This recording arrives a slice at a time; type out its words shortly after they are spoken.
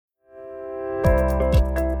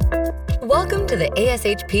to the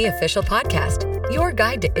ASHP Official Podcast, your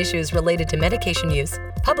guide to issues related to medication use,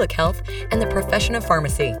 public health, and the profession of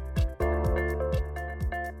pharmacy.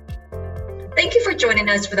 Thank you for joining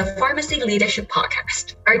us for the Pharmacy Leadership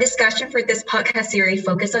Podcast. Our discussion for this podcast series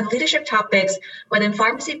focuses on leadership topics within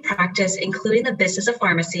pharmacy practice, including the business of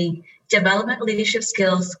pharmacy, development leadership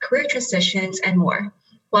skills, career transitions, and more.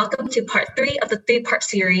 Welcome to part 3 of the 3-part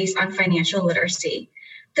series on financial literacy.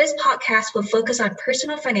 This podcast will focus on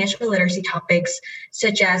personal financial literacy topics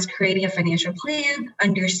such as creating a financial plan,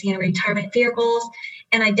 understanding retirement vehicles,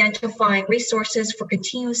 and identifying resources for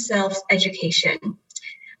continuous self-education.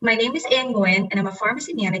 My name is Ann Nguyen, and I'm a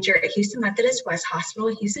pharmacy manager at Houston Methodist West Hospital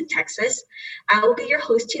in Houston, Texas. I will be your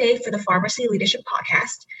host today for the Pharmacy Leadership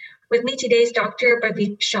Podcast. With me today is Dr.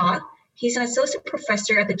 Bhavik Shah. He's an associate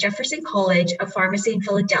professor at the Jefferson College of Pharmacy in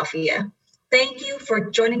Philadelphia. Thank you for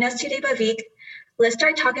joining us today, Bhavik. Let's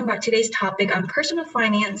start talking about today's topic on personal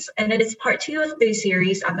finance, and it is part 2 of the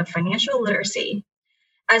series on the financial literacy.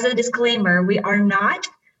 As a disclaimer, we are not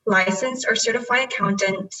licensed or certified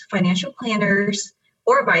accountants, financial planners,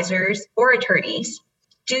 or advisors, or attorneys.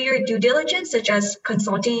 Do your due diligence, such as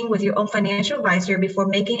consulting with your own financial advisor before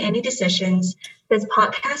making any decisions. This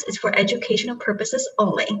podcast is for educational purposes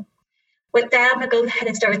only. With that, I'm going to go ahead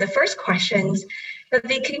and start with the first questions.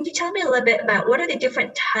 Bhavik, can you tell me a little bit about what are the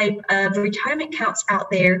different type of retirement accounts out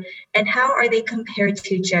there and how are they compared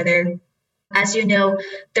to each other? As you know,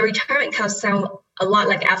 the retirement accounts sound a lot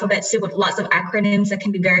like alphabet soup with lots of acronyms that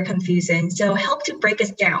can be very confusing. So help to break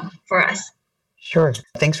us down for us. Sure.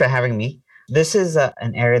 Thanks for having me. This is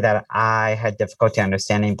an area that I had difficulty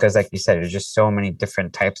understanding because, like you said, there's just so many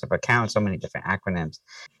different types of accounts, so many different acronyms,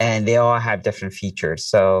 and they all have different features.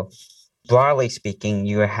 So broadly speaking,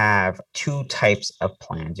 you have 2 types of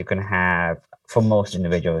plans. You can have, for most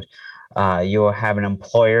individuals, you will have an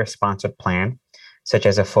employer-sponsored plan, such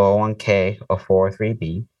as a 401k or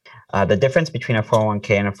 403b. The difference between a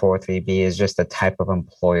 401k and a 403b is just the type of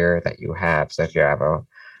employer that you have. So if you have a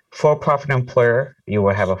for-profit employer, you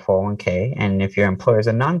will have a 401k. And if your employer is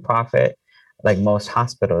a nonprofit, like most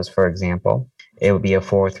hospitals, for example, it would be a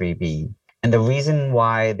 403b. And the reason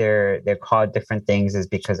why they're called different things is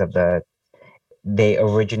because of they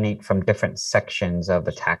originate from different sections of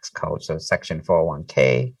the tax code. So section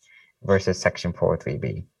 401k versus section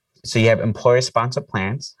 403b. So you have employer-sponsored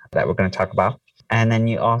plans that we're going to talk about. And then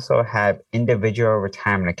you also have individual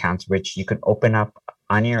retirement accounts, which you can open up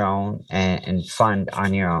on your own and fund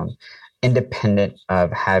on your own, independent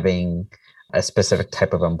of having a specific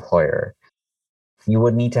type of employer. You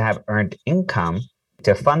would need to have earned income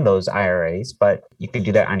to fund those IRAs, but you could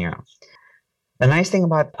do that on your own. The nice thing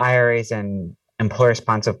about IRAs and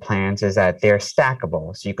employer-sponsored plans is that they're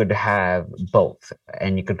stackable. So you could have both,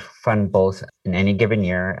 and you could fund both in any given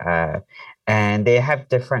year. And they have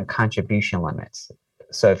different contribution limits.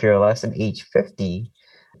 So if you're less than age 50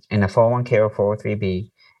 in a 401k or 403b,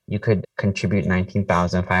 you could contribute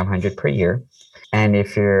 $19,500 per year. And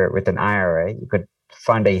if you're with an IRA, you could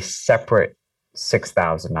fund a separate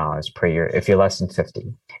 $6,000 per year if you're less than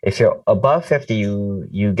 50. If you're above 50,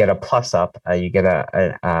 you get a plus up, you get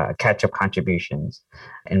a catch-up contributions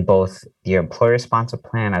in both your employer-sponsored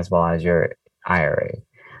plan as well as your IRA.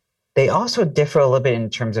 They also differ a little bit in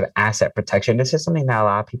terms of asset protection. This is something that a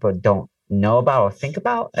lot of people don't know about or think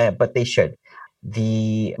about, but they should.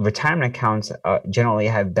 The retirement accounts generally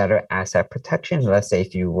have better asset protection. Let's say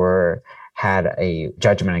if you had a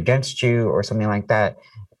judgment against you or something like that.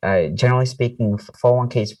 Generally speaking,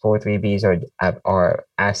 401ks, 403bs are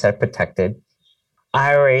asset protected.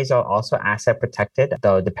 IRAs are also asset protected,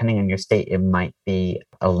 though depending on your state, it might be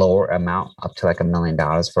a lower amount, up to like $1 million.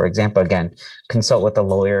 For example, again, consult with a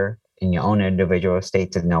lawyer in your own individual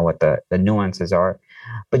state to know what the nuances are.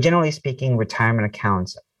 But generally speaking, retirement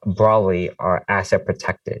accounts broadly are asset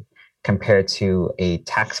protected compared to a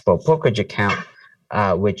taxable brokerage account,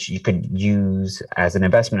 which you could use as an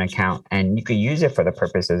investment account, and you could use it for the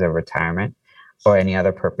purposes of retirement or any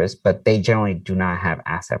other purpose, but they generally do not have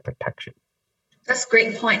asset protection. That's a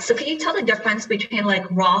great point. So can you tell the difference between like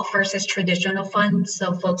Roth versus traditional funds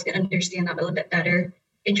so folks can understand that a little bit better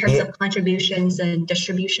in terms of contributions and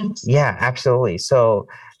distributions? Yeah, absolutely. So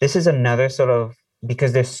this is another sort of,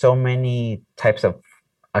 because there's so many types of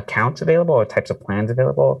accounts available or types of plans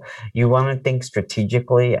available, you want to think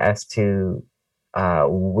strategically as to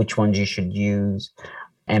which ones you should use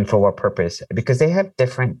and for what purpose, because they have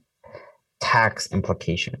different tax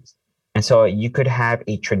implications. And so you could have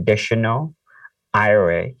a traditional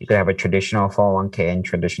IRA, you could have a traditional 401k and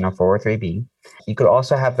traditional 403b. You could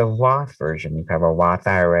also have the Roth version. You could have a Roth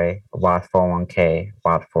IRA, a Roth 401k,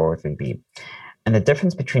 Roth 403b. And the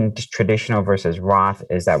difference between traditional versus Roth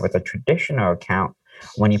is that with a traditional account,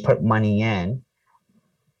 when you put money in,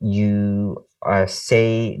 you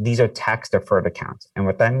say these are tax deferred accounts. And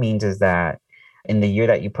what that means is that in the year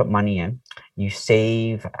that you put money in, you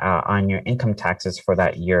save on your income taxes for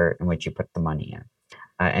that year in which you put the money in.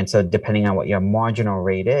 And so depending on what your marginal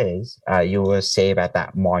rate is, you will save at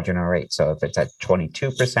that marginal rate. So if it's at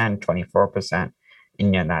 22%, 24%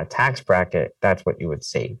 in that tax bracket, that's what you would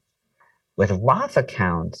save. With Roth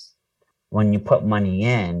accounts, when you put money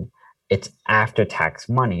in, it's after tax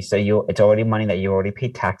money. So it's already money that you already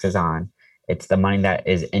paid taxes on. It's the money that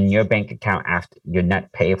is in your bank account after your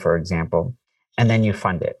net pay, for example, and then you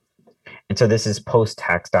fund it. And so this is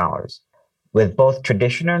post-tax dollars. With both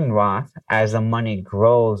traditional and Roth, as the money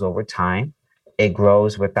grows over time, it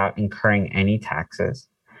grows without incurring any taxes.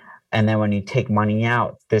 And then when you take money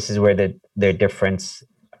out, this is where the difference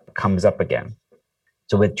comes up again.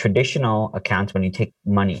 So with traditional accounts, when you take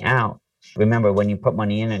money out, remember when you put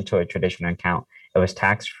money into a traditional account, it was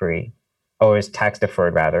tax-free, or it's tax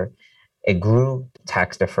deferred rather. It grew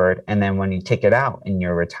tax deferred. And then when you take it out in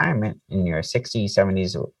your retirement, in your 60s,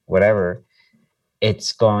 70s, whatever,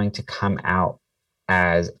 it's going to come out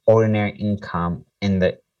as ordinary income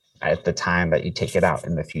at the time that you take it out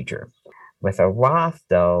in the future. With a Roth,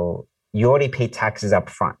 though, you already pay taxes up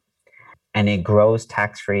front and it grows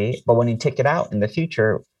tax-free. But when you take it out in the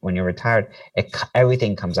future, when you're retired,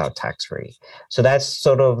 everything comes out tax-free. So that's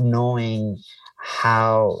sort of knowing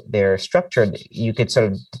how they're structured. You could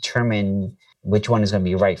sort of determine which one is going to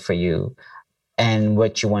be right for you and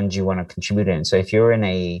which ones you want to contribute in. So if you're in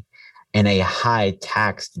a high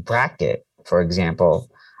tax bracket, for example,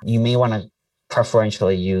 you may want to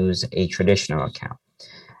preferentially use a traditional account.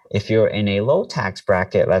 If you're in a low tax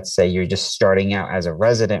bracket, let's say you're just starting out as a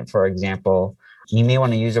resident, for example, you may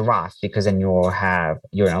want to use a Roth because then you're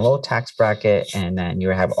in a low tax bracket and then you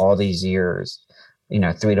have all these years,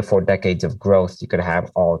 3 to 4 decades of growth, you could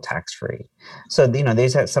have all tax-free. So,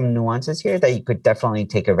 there's some nuances here that you could definitely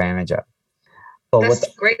take advantage of. That's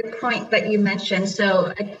a great point that you mentioned.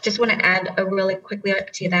 So I just want to add a really quickly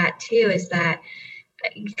to that too, is that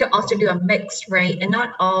you can also do a mix, right? And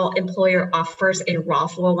not all employer offers a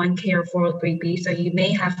Roth 401k or 403b. So you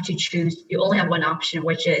may have to choose, you only have one option,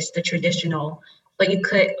 which is the traditional, but you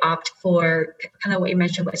could opt for kind of what you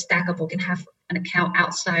mentioned, but stackable. You can have an account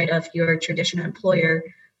outside of your traditional employer,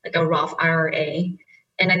 like a Roth IRA.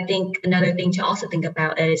 And I think another thing to also think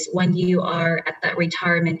about is when you are at that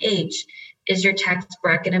retirement age, is your tax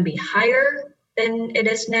bracket going to be higher than it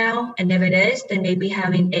is now? And if it is, then maybe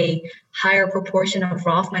having a higher proportion of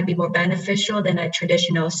Roth might be more beneficial than a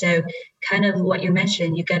traditional. So kind of what you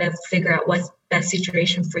mentioned, you got to figure out what's the best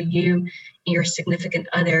situation for you and your significant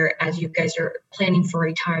other as you guys are planning for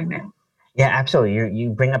retirement. Yeah, absolutely. You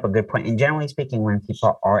bring up a good point. And generally speaking, when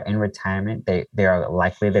people are in retirement, they are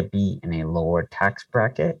likely to be in a lower tax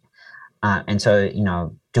bracket. And so,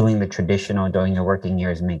 doing the traditional during your working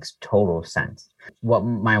years makes total sense. What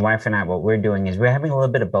my wife and I, what we're doing is we're having a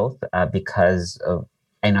little bit of both because of,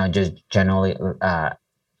 just generally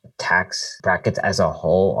tax brackets as a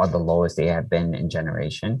whole are the lowest they have been in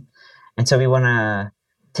generation. And so we want to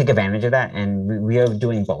take advantage of that. And we are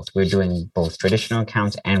doing both. We're doing both traditional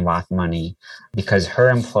accounts and Roth money because her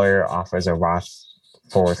employer offers a Roth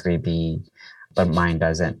 403b, but mine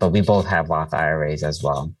doesn't. But we both have Roth IRAs as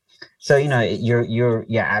well. So,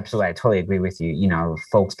 yeah, absolutely. I totally agree with you.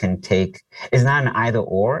 Folks can take, it's not an either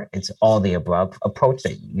or, it's all the above approach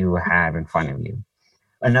that you have in front of you.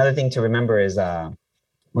 Another thing to remember is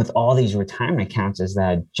with all these retirement accounts is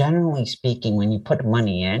that generally speaking, when you put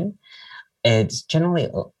money in, it's generally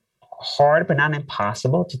hard, but not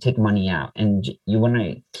impossible to take money out. And you want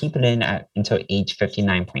to keep it in until age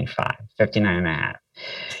 59.5, 59 and a half.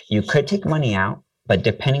 You could take money out, but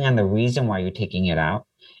depending on the reason why you're taking it out,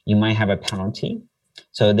 you might have a penalty.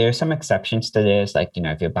 So there's some exceptions to this, like,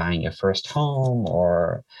 if you're buying your first home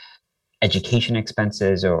or education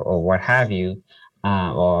expenses or what have you,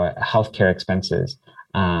 or healthcare expenses.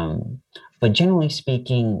 But generally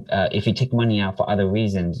speaking, if you take money out for other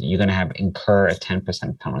reasons, you're going to incur a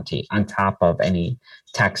 10% penalty on top of any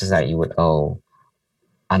taxes that you would owe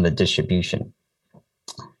on the distribution.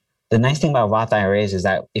 The nice thing about Roth IRAs is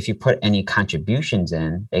that if you put any contributions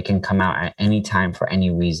in, they can come out at any time for any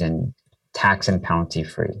reason, tax and penalty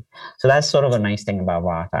free. So that's sort of a nice thing about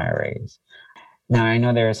Roth IRAs. Now, I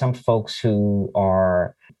know there are some folks who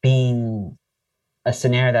are being a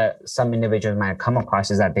scenario that some individuals might come across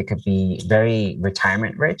is that they could be very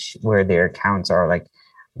retirement rich, where their accounts are like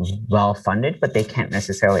well funded, but they can't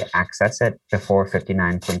necessarily access it before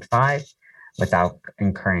 59.5 without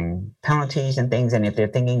incurring penalties and things. And if they're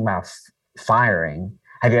thinking about firing.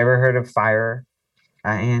 Have you ever heard of FIRE,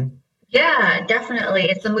 Anne? Yeah, definitely.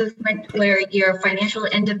 It's a movement where you're financially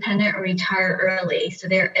independent or retire early. So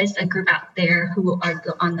there is a group out there who are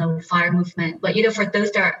on the FIRE movement. But for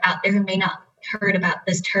those that are out there who may not heard about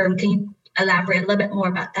this term, can you elaborate a little bit more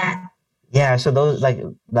about that? Yeah, so those like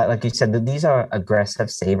you said, these are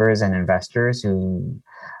aggressive savers and investors who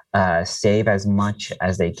save as much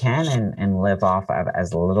as they can and live off of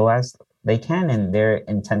as little as they can, and their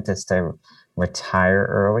intent is to retire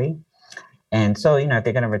early. And so, if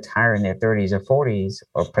they're going to retire in their 30s or 40s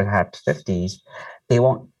or perhaps 50s, they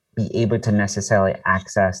won't be able to necessarily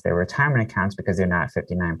access their retirement accounts because they're not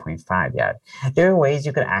 59.5 yet. There are ways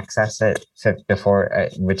you could access it before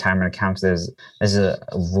retirement accounts. There's a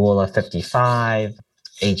rule of 55,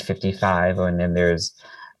 age 55, and then there's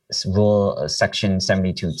rule section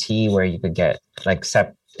 72T where you could get like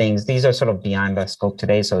things. These are sort of beyond the scope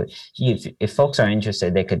today. So if folks are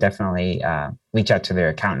interested, they could definitely reach out to their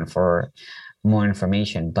accountant for more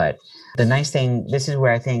information. But the nice thing, this is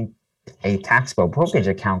where I think a taxable brokerage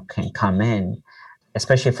account can come in,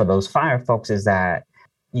 especially for those FIRE folks, is that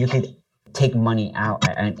you could take money out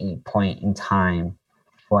at any point in time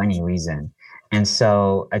for any reason. And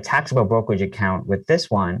so a taxable brokerage account with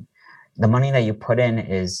this one, the money that you put in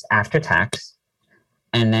is after tax,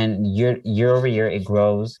 and then year over year it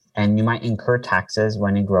grows, and you might incur taxes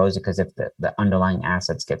when it grows because if the underlying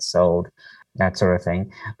assets get sold, that sort of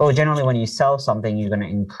thing. But generally when you sell something, you're going to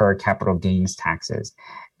incur capital gains taxes.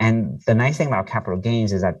 And the nice thing about capital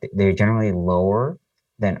gains is that they're generally lower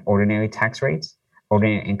than ordinary tax rates,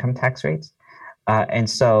 ordinary income tax rates. And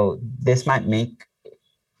so this might make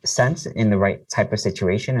sense in the right type of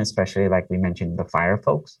situation, especially like we mentioned, the FIRE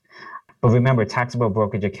folks. But remember, taxable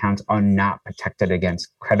brokerage accounts are not protected against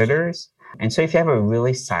creditors. And so if you have a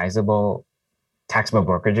really sizable taxable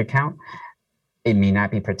brokerage account, it may not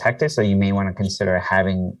be protected. So you may want to consider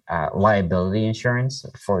having liability insurance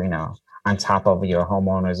for, on top of your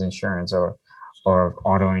homeowner's insurance or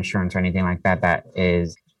auto insurance or anything like that. That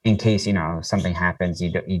is in case, something happens,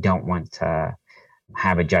 you don't want to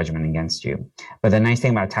have a judgment against you. But the nice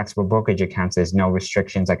thing about taxable brokerage accounts is no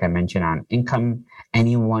restrictions, like I mentioned, on income.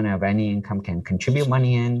 Anyone of any income can contribute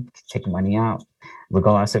money in, take money out,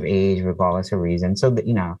 regardless of age, regardless of reason. So that,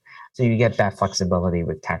 so you get that flexibility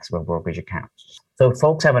with taxable brokerage accounts. So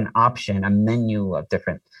folks have an option, a menu of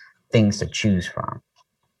different things to choose from.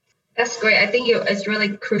 That's great. I think it's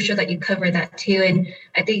really crucial that you cover that too. And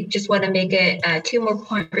I think just want to make it two more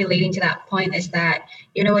points relating to that point is that,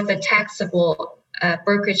 with a taxable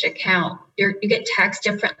brokerage account, you get taxed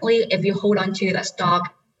differently if you hold on to that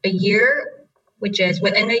stock a year, which is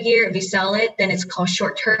within a year. If you sell it, then it's called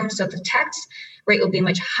short term. So the tax rate will be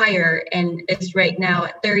much higher. And it's right now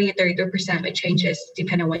at 33%. It changes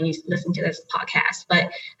depending on when you listen to this podcast,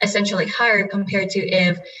 but essentially higher compared to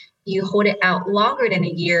if you hold it out longer than a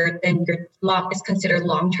year, then your lock is considered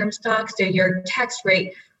long-term stock. So your tax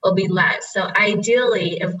rate will be less. So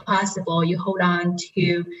ideally, if possible, you hold on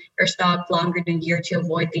to your stock longer than a year to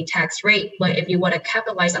avoid the tax rate. But if you want to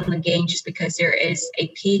capitalize on the gain just because there is a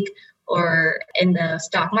peak or in the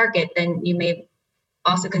stock market, then you may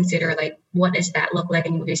also consider like, what does that look like?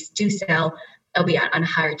 And if you do sell, it'll be on a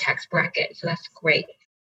higher tax bracket. So that's great.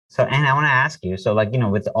 So, Anne, I want to ask you, so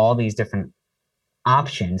with all these different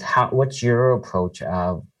options, what's your approach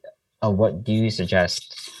of what do you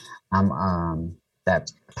suggest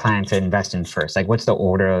that plan to invest in first? Like, what's the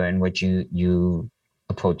order in which you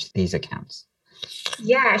approach these accounts?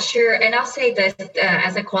 Yeah, sure. And I'll say this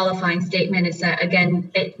as a qualifying statement is that,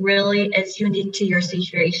 again, it really is unique to your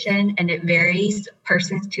situation and it varies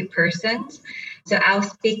persons to persons. So I'll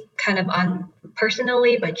speak kind of on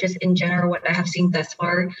personally, but just in general, what I have seen thus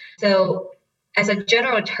far. So as a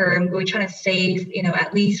general term, we're trying to save,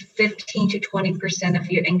 at least 15 to 20% of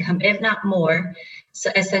your income, if not more. So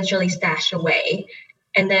essentially stash away.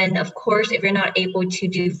 And then, of course, if you're not able to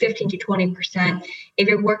do 15 to 20%, if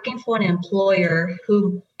you're working for an employer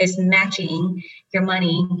who is matching your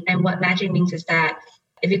money, and what matching means is that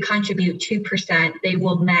if you contribute 2%, they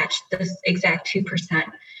will match this exact 2%.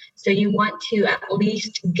 So you want to at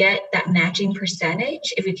least get that matching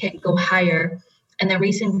percentage if you can't go higher. And the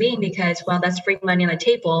reason being because, well, that's free money on the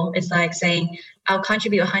table. It's like saying, I'll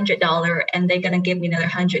contribute $100 and they're going to give me another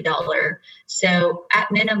 $100. So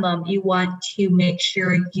at minimum, you want to make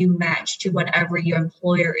sure you match to whatever your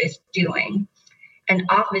employer is doing. And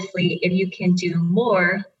obviously, if you can do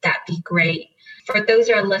more, that'd be great. For those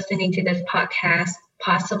who are listening to this podcast,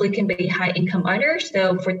 possibly can be high income earners.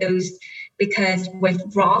 So for those, because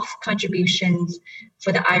with Roth contributions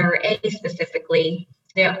for the IRA specifically,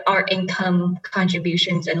 there are income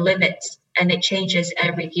contributions and limits and it changes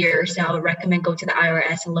every year. So I would recommend go to the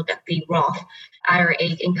IRS and look at the Roth IRA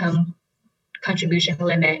income contribution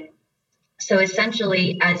limit. So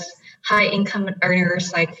essentially, as high income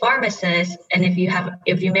earners like pharmacists, and if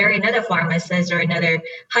you marry another pharmacist or another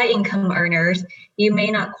high income earners, you may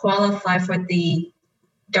not qualify for the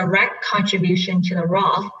direct contribution to the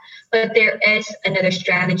Roth, but there is another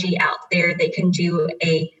strategy out there. They can do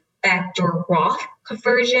a backdoor Roth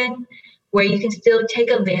conversion where you can still take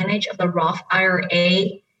advantage of the Roth IRA,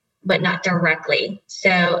 but not directly.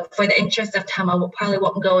 So for the interest of time, probably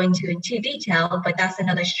won't go into detail, but that's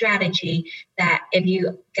another strategy that if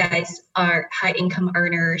you guys are high income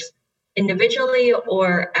earners individually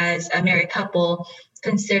or as a married couple,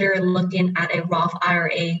 consider looking at a Roth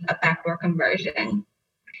IRA, a backdoor conversion.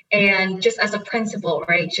 And just as a principle,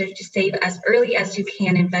 right, just save as early as you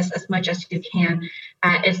can, invest as much as you can.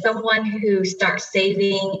 If someone who starts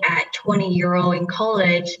saving at 20-year-old in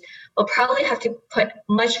college will probably have to put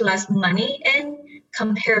much less money in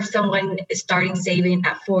compared to someone starting saving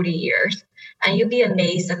at 40 years. And you'll be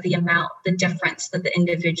amazed at the difference that the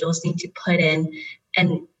individuals need to put in.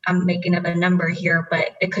 And I'm making up a number here,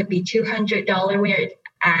 but it could be $200 when you're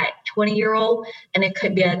at 20-year-old, and it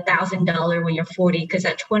could be $1,000 when you're 40, because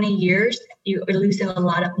at 20 years, you are losing a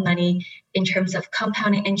lot of money in terms of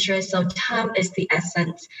compounding interest. So time is the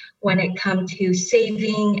essence when it comes to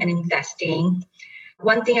saving and investing.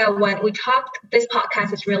 One thing this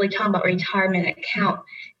podcast is really talking about retirement account.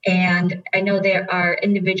 And I know there are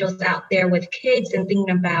individuals out there with kids and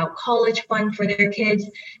thinking about college fund for their kids.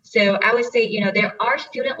 So I would say, there are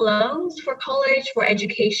student loans for college, for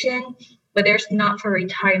education, but there's not for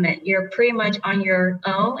retirement. You're pretty much on your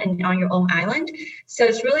own and on your own island. So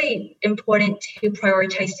it's really important to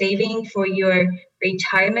prioritize saving for your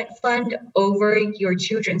retirement fund over your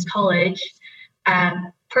children's college.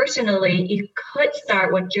 Personally, you could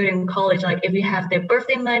start with children in college, like if you have their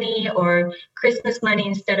birthday money or Christmas money,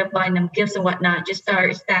 instead of buying them gifts and whatnot, just start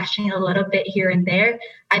stashing a little bit here and there.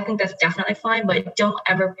 I think that's definitely fine, but don't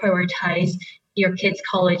ever prioritize your kids'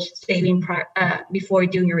 college saving before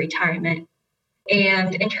doing your retirement.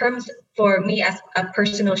 And in terms for me as a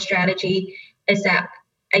personal strategy is that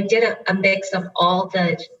I did a mix of all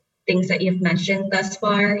the things that you've mentioned thus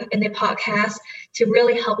far in the podcast to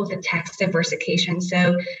really help with the tax diversification.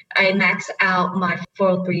 So I maxed out my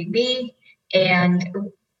 403B,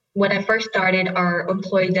 and when I first started, our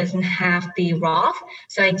employee doesn't have the Roth.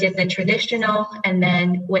 So I did the traditional, and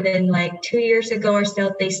then within like 2 years ago or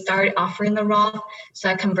so, they started offering the Roth. So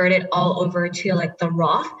I converted all over to like the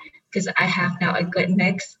Roth because I have now a good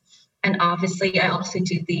mix. And obviously, I also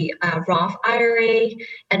do the Roth IRA.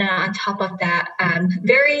 And then on top of that,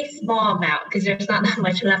 very small amount, because there's not that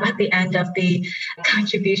much left at the end of the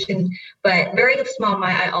contribution, but very small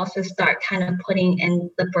amount, I also start kind of putting in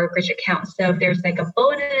the brokerage account. So if there's like a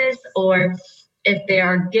bonus or if there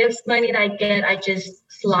are gifts money that I get, I just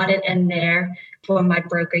slot it in there for my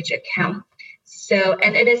brokerage account. So,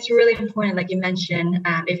 and it is really important, like you mentioned,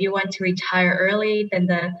 if you want to retire early, then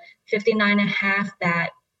the 59.5 that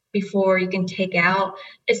before you can take out,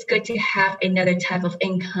 it's good to have another type of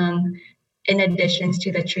income in addition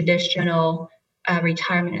to the traditional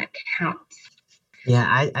retirement account. Yeah,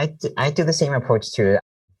 I do the same approach too.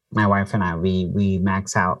 My wife and I, we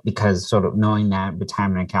max out because sort of knowing that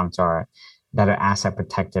retirement accounts are asset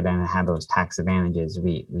protected and have those tax advantages,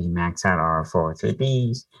 we max out our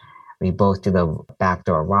 403Bs. We both do the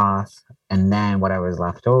backdoor Roth, and then whatever's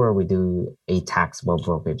left over, we do a taxable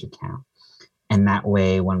brokerage account. And that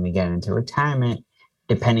way, when we get into retirement,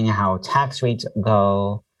 depending on how tax rates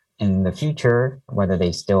go in the future, whether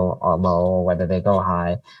they still are low or whether they go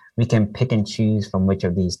high, we can pick and choose from which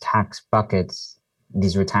of these tax buckets,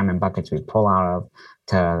 these retirement buckets we pull out of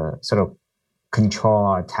to sort of control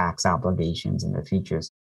our tax obligations in the future.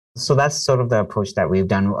 So that's sort of the approach that we've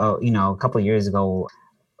done. A couple of years ago,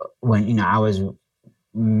 when I was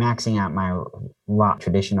maxing out my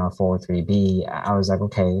traditional 403B, I was like,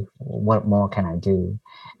 okay, what more can I do?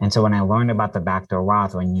 And so when I learned about the backdoor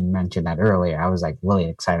Roth, when you mentioned that earlier, I was like really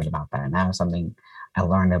excited about that. And that was something I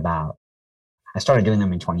learned about. I started doing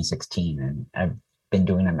them in 2016, and I've been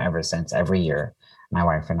doing them ever since, every year, my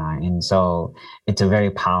wife and I. And so it's a very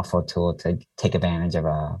powerful tool to take advantage of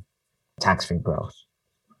a tax-free growth.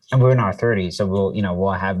 And we're in our 30s, so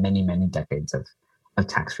we'll have many, many decades of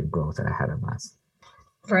tax-free growth ahead of us.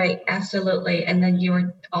 Right, absolutely. And then you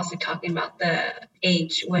were also talking about the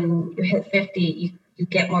age when you hit 50, you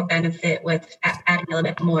get more benefit with adding a little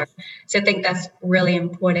bit more. So I think that's really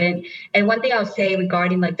important. And one thing I would say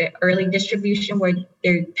regarding like the early distribution where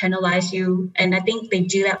they penalize you, and I think they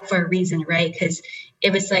do that for a reason, right? Because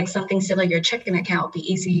if it's like something similar, your checking account would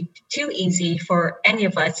be too easy for any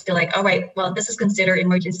of us to like, all right, well, this is considered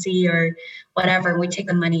emergency or whatever. We take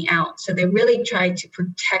the money out. So they really try to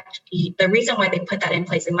protect you. The reason why they put that in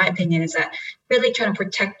place, in my opinion, is that really trying to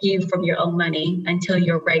protect you from your own money until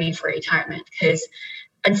you're ready for retirement. Because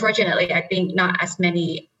unfortunately, I think not as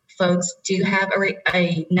many folks do have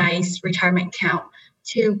a nice retirement account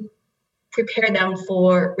to prepare them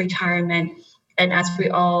for retirement. And as we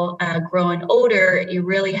all growing older, you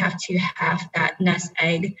really have to have that nest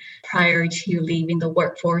egg prior to leaving the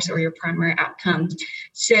workforce or your primary outcome.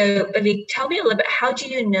 So Vivi, tell me a little bit, how do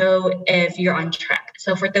you know if you're on track?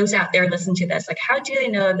 So for those out there listening to this, like how do they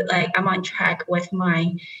know that like I'm on track with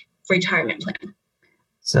my retirement plan?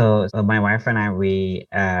 So my wife and I, we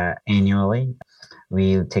annually,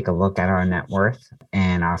 we take a look at our net worth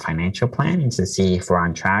and our financial plan to see if we're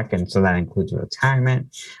on track. And so that includes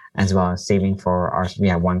retirement, as well as saving for we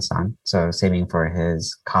have one son, so saving for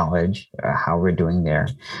his college, how we're doing there,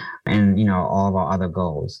 and, you know, all of our other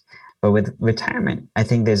goals. But with retirement, I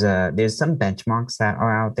think there's some benchmarks that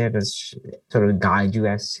are out there to sort of guide you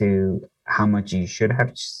as to how much you should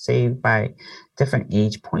have saved by different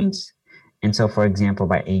age points. And so, for example,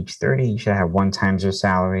 by age 30, you should have 1 times your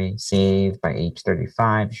salary saved. By age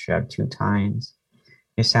 35, you should have 2 times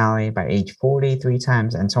your salary. By age 40, 3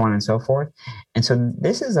 times, and so on and so forth. And so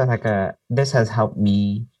this is this has helped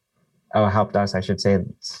me, or helped us, I should say,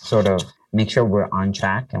 sort of make sure we're on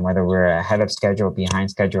track and whether we're ahead of schedule, behind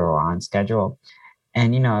schedule, or on schedule.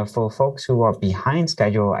 And, you know, for folks who are behind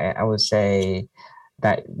schedule, I would say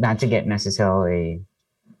that not to get necessarily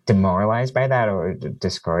demoralized by that or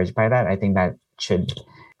discouraged by that. I think that should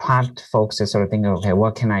prompt folks to sort of think, okay,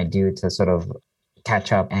 what can I do to sort of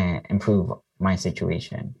catch up and improve my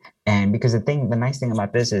situation? And because the nice thing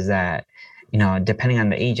about this is that, you know, depending on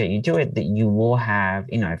the age that you do it, that you will have,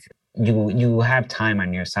 you know, if you have time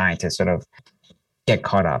on your side to sort of get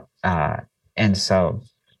caught up. And so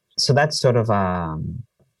that's sort of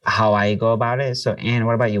how I go about it. So, Anne,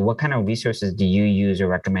 what about you? What kind of resources do you use or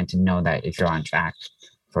recommend to know that if you're on track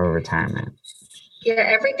for retirement? Yeah,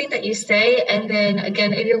 everything that you say. And then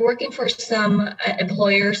again, if you're working for some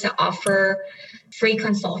employers that offer free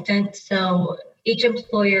consultants, so each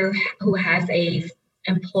employer who has a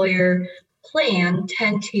employer plan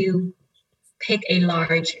tend to pick a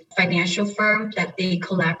large financial firm that they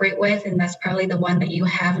collaborate with, and that's probably the one that you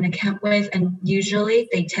have an account with. And usually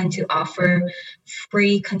they tend to offer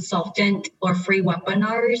free consultant or free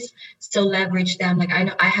webinars. So leverage them. Like I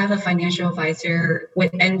know I have a financial advisor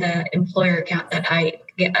within the employer account that I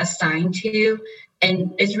get assigned to,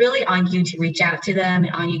 and it's really on you to reach out to them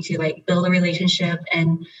and on you to like build a relationship.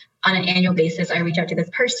 And on an annual basis, I reach out to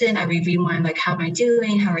this person, I review mine, like how am I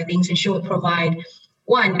doing, how are things, and she will provide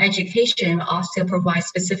one, education, also provide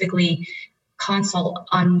specifically consult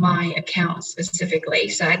on my account specifically.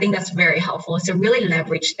 So I think that's very helpful. So really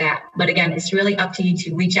leverage that. But again, it's really up to you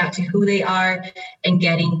to reach out to who they are and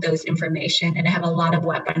getting those information. And I have a lot of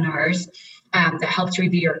webinars that helps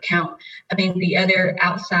review your account. I mean, the other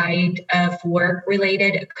outside of work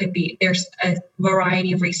related could be, there's a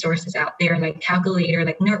variety of resources out there like calculator,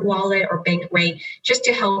 like NerdWallet or Bankrate, just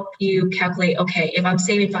to help you calculate, okay, if I'm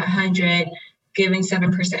saving 500, giving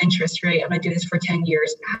 7% interest rate, I'm going to do this for 10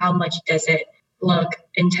 years. How much does it look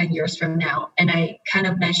in 10 years from now? And I kind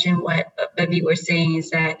of mentioned what Vivi was saying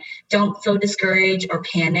is that don't feel discouraged or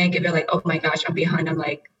panic if you're like, oh my gosh, I'm behind. I'm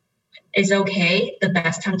like, it's okay. The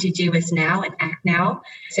best time to do is now and act now.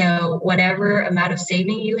 So whatever amount of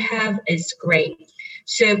saving you have is great.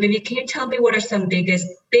 So Vivi, can you tell me what are some biggest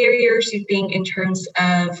barriers you think in terms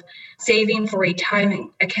of saving for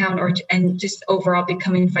retirement account and just overall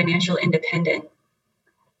becoming financial independent?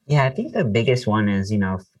 Yeah, I think the biggest one is, you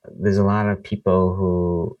know, there's a lot of people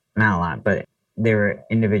who, not a lot, but there are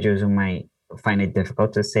individuals who might find it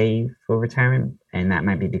difficult to save for retirement. And that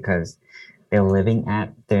might be because they're living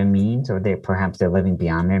at their means, or perhaps they're living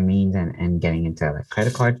beyond their means and getting into like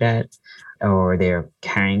credit card debt, or they're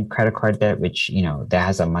carrying credit card debt, which, you know, that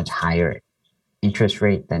has a much higher interest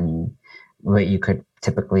rate than what you could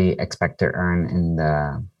typically expect to earn in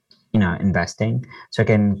the, you know, investing. So it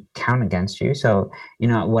can count against you. So, you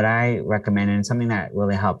know, what I recommend, and something that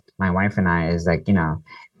really helped my wife and I, is like, you know,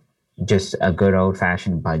 just a good old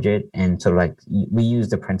fashioned budget. And so like we use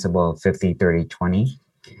the principle of 50, 30, 20.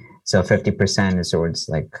 So 50% is towards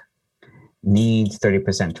like needs,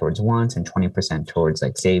 30% towards wants, and 20% towards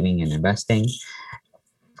like saving and investing.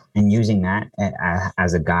 And using that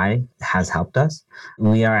as a guide has helped us.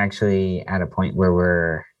 We are actually at a point where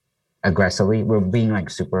we're being like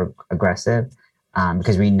super aggressive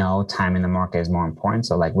because we know time in the market is more important.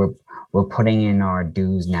 So like we're we're putting in our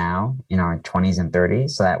dues now in our 20s and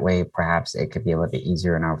 30s. So that way, perhaps it could be a little bit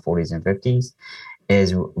easier in our 40s and 50s,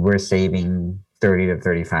 is we're saving 30 to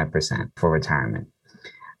 35% for retirement,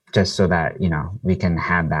 just so that, we can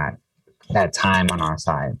have that time on our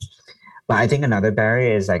side. But I think another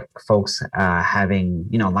barrier is like folks having,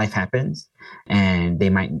 life happens and they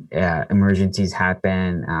might, emergencies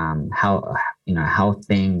happen, health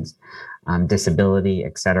things, disability,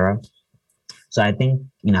 etc. So I think,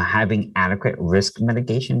 having adequate risk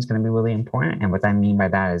mitigation is going to be really important. And what I mean by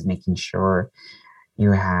that is making sure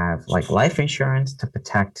you have like life insurance to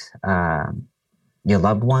protect your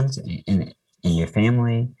loved ones in your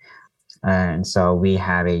family. And so we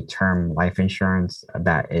have a term life insurance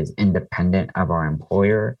that is independent of our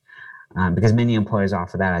employer, because many employers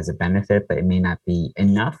offer that as a benefit, but it may not be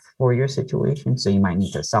enough for your situation. So you might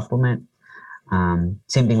need to supplement.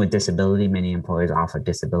 Same thing with disability. Many employers offer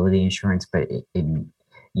disability insurance, but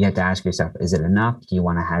you have to ask yourself, is it enough? Do you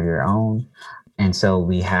want to have your own? And so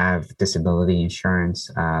we have disability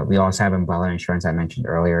insurance. We also have umbrella insurance. I mentioned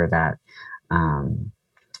earlier that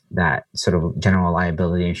sort of general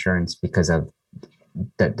liability insurance, because of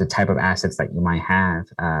the type of assets that you might have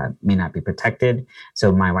may not be protected.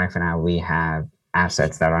 So my wife and I, we have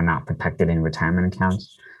assets that are not protected in retirement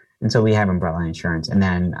accounts. And so we have umbrella insurance, and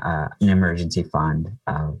then an emergency fund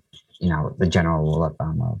of, the general rule of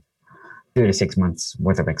thumb of 3 to 6 months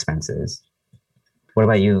worth of expenses. What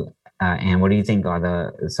about you, Anne? What do you think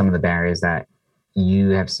are some of the barriers that you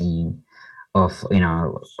have seen of,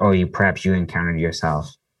 or perhaps you encountered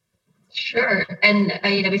yourself? Sure. And,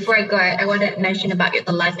 before I go, I want to mention about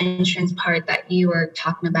the life insurance part that you were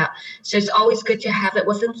talking about. So it's always good to have it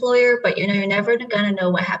with employer, but, you're never going to know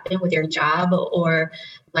what happened with your job, or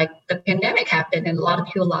like the pandemic happened and a lot of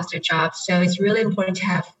people lost their jobs. So it's really important to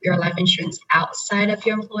have your life insurance outside of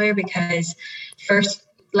your employer, because first,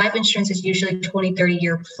 life insurance is usually a 20,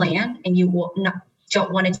 30-year plan, and you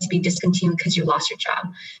don't want it to be discontinued because you lost your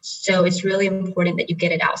job. So it's really important that you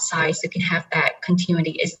get it outside so you can have that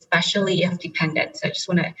continuity, especially if dependent. So I just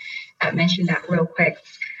want to mention that real quick.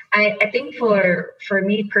 I think for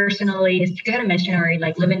me personally, as you kind of mentioned already,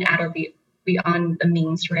 like living at or beyond the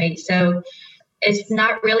means, right? So it's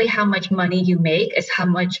not really how much money you make, it's how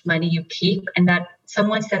much money you keep. And that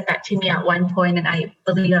someone said that to me at one point, and I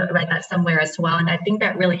believe I read that somewhere as well. And I think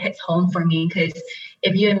that really hits home for me, because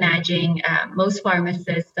if you imagine most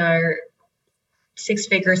pharmacists are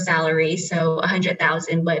 6-figure salary, so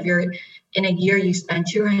 100,000, but if you're in a year you spend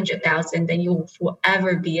 200,000, then you will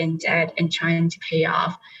forever be in debt and trying to pay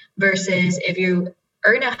off. Versus if you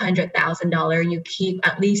earn $100,000 and you keep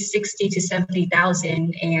at least 60 to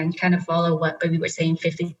 70,000 and kind of follow what we were saying,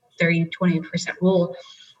 50, 30, 20% rule,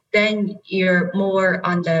 then you're more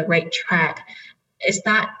on the right track. It's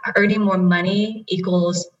not earning more money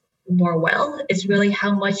equals more wealth. It's really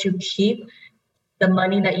how much you keep the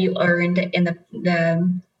money that you earned, and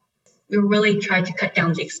you really try to cut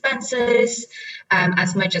down the expenses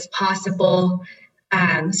as much as possible.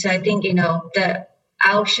 So I think,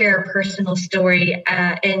 I'll share a personal story.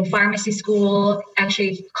 In pharmacy school,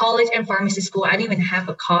 actually college and pharmacy school, I didn't even have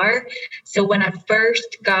a car. So when I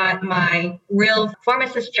first got my real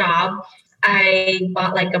pharmacist job, I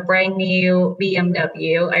bought like a brand new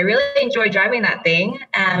BMW. I really enjoyed driving that thing.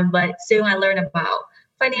 But soon I learned about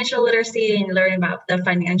financial literacy and learned about the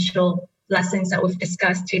financial lessons that we've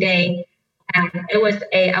discussed today. And it was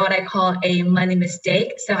what I call a money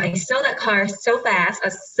mistake. So I sold that car so fast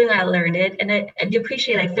as soon as I learned it, and it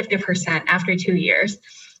depreciated like 50% after 2 years.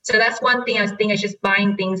 So that's one thing I was thinking, is just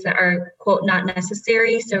buying things that are, quote, not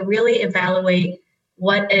necessary. So really evaluate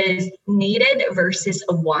what is needed versus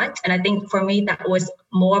a want. And I think for me, that was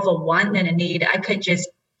more of a want than a need. I could just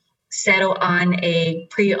settle on a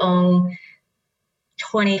pre-owned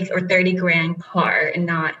 20 or 30 grand car and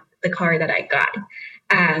not the car that I got.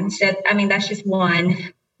 So, that's just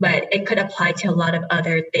one, but it could apply to a lot of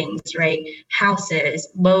other things, right? Houses,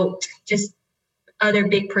 boat, just other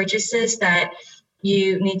big purchases that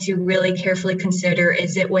you need to really carefully consider.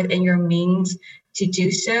 Is it within your means to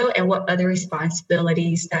do so? And what other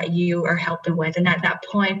responsibilities that you are helping with? And at that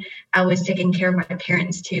point, I was taking care of my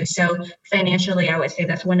parents too. So financially, I would say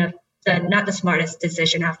that's one of not the smartest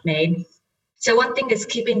decision I've made. So one thing is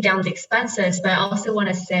keeping down the expenses, but I also want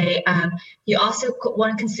to say you also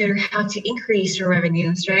want to consider how to increase your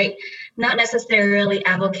revenues, right? Not necessarily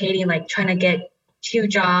advocating like trying to get 2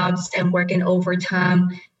 jobs and working overtime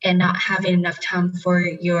and not having enough time for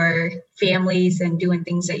your families and doing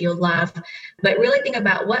things that you love. But really think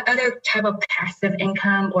about what other type of passive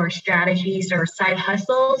income or strategies or side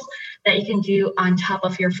hustles that you can do on top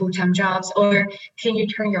of your full-time jobs, or can you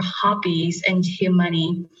turn your hobbies into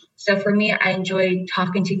money? So for me, I enjoy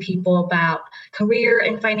talking to people about career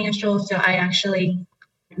and financial. So I actually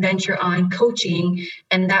venture on coaching,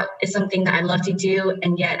 and that is something that I love to do,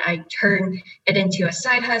 and yet I turn it into a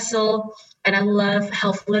side hustle. And I love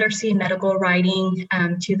health literacy, medical writing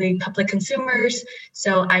to the public consumers.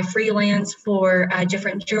 So I freelance for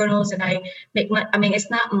different journals, and I make it's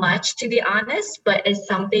not much, to be honest, but it's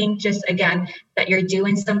something, just again, that you're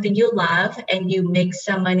doing something you love and you make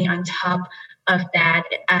some money on top of that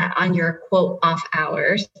on your quote off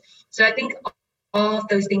hours. So I think all of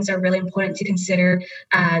those things are really important to consider.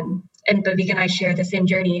 And Bhavik and I share the same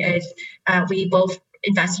journey, is we both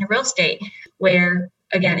invest in real estate, where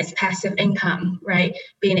again, it's passive income, right?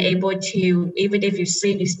 Being able to, even if you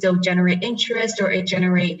sleep, you still generate interest or it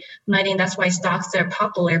generate money. And that's why stocks are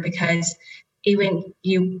popular, because even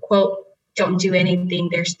you quote don't do anything,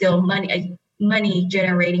 there's still money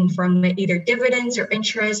generating from either dividends or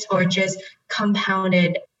interest, or just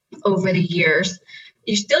compounded over the years.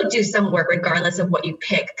 You still do some work regardless of what you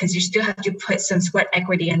pick, because you still have to put some sweat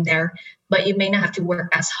equity in there, but you may not have to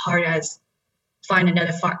work as hard as find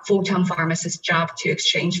another full-time pharmacist job to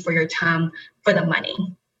exchange for your time for the money.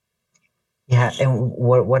 Yeah, and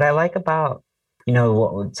what I like about,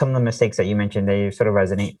 some of the mistakes that you mentioned, they sort of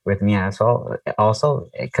resonate with me as well. Also,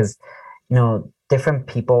 because different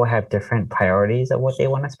people have different priorities of what they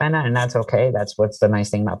want to spend on, and that's okay. That's what's the nice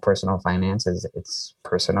thing about personal finance, is it's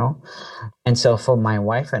personal. And so for my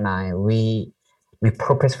wife and I, we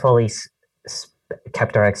purposefully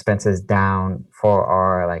kept our expenses down for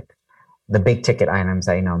our the big ticket items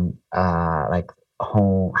that, like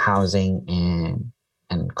home, housing,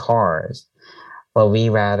 and cars. But we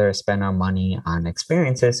rather spend our money on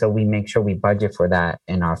experiences. So we make sure we budget for that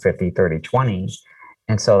in our 50-30-20.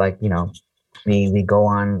 And so we go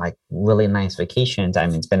on really nice vacations. I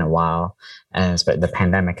mean, it's been a while, and the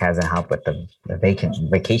pandemic hasn't helped with the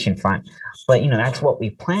vacation front. But, that's what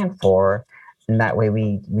we plan for. And that way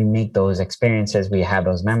we make those experiences, we have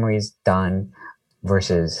those memories done,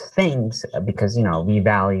 versus things, because we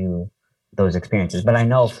value those experiences. But I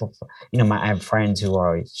know I have friends who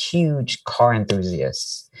are huge car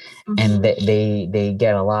enthusiasts, mm-hmm. and they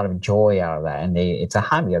get a lot of joy out of that, and it's a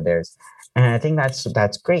hobby of theirs. And I think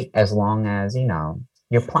that's great, as long as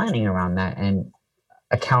you're planning around that and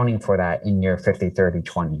accounting for that in your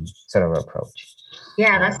 50-30-20 sort of approach.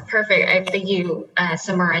 Yeah, that's perfect. I think you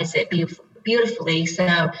summarized it beautifully.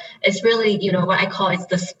 So it's really, what I call it's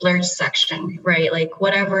the splurge section, right? Like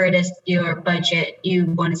whatever it is, your budget you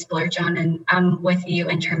want to splurge on. And I'm with you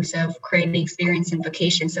in terms of creating experience and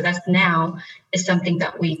vacation. So that's now is something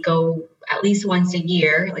that we go at least once a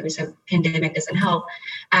year. Like we said, pandemic doesn't help.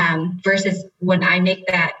 Versus when I make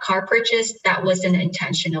that car purchase, that wasn't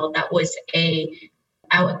intentional. That was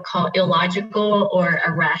I would call illogical or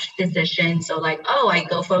a rash decision. So I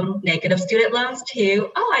go from negative student loans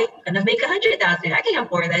to, I'm going to make $100,000. I can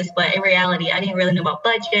afford this. But in reality, I didn't really know about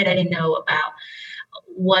budget. I didn't know about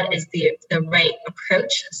what is the right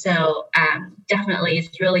approach. So definitely if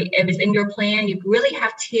it's in your plan, you really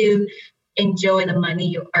have to enjoy the money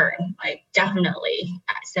you earn. Definitely.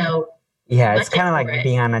 So yeah, it's kind of like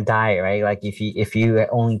being on a diet, right? Like if you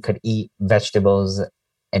only could eat vegetables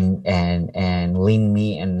and lean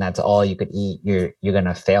meat, and that's all you could eat, you're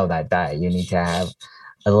gonna fail that diet. You need to have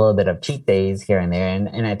a little bit of cheat days here and there,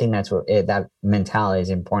 and I think that's what that mentality is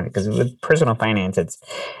important, because with personal finance, it's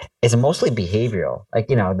mostly behavioral.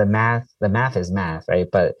 The math is math, right?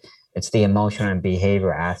 But it's the emotional and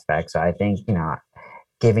behavior aspect. So I think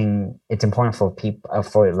it's important for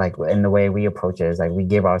people in the way we approach it is we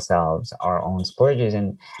give ourselves our own splurges,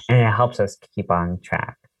 and it helps us keep on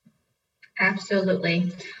track. Absolutely.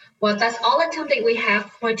 Well, that's all the time that we have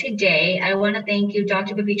for today. I want to thank you,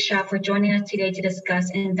 Dr. Bhavik Shah, for joining us today to discuss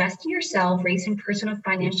Invest in Yourself, Raising Personal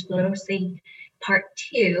Financial Literacy, Part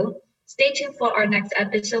 2. Stay tuned for our next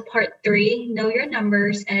episode, Part 3, Know Your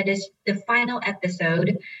Numbers, and it is the final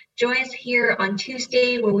episode. Join us here on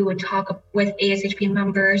Tuesday, where we will talk with ASHP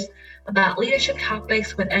members about leadership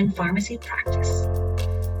topics within pharmacy practice.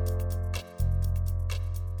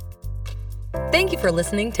 Thank you for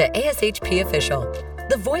listening to ASHP Official,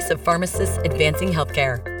 the voice of pharmacists advancing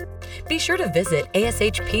healthcare. Be sure to visit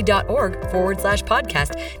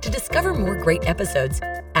ashp.org/podcast to discover more great episodes,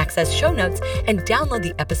 access show notes, and download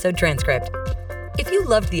the episode transcript. If you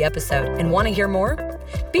loved the episode and want to hear more,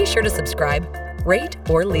 be sure to subscribe, rate,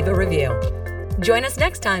 or leave a review. Join us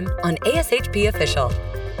next time on ASHP Official.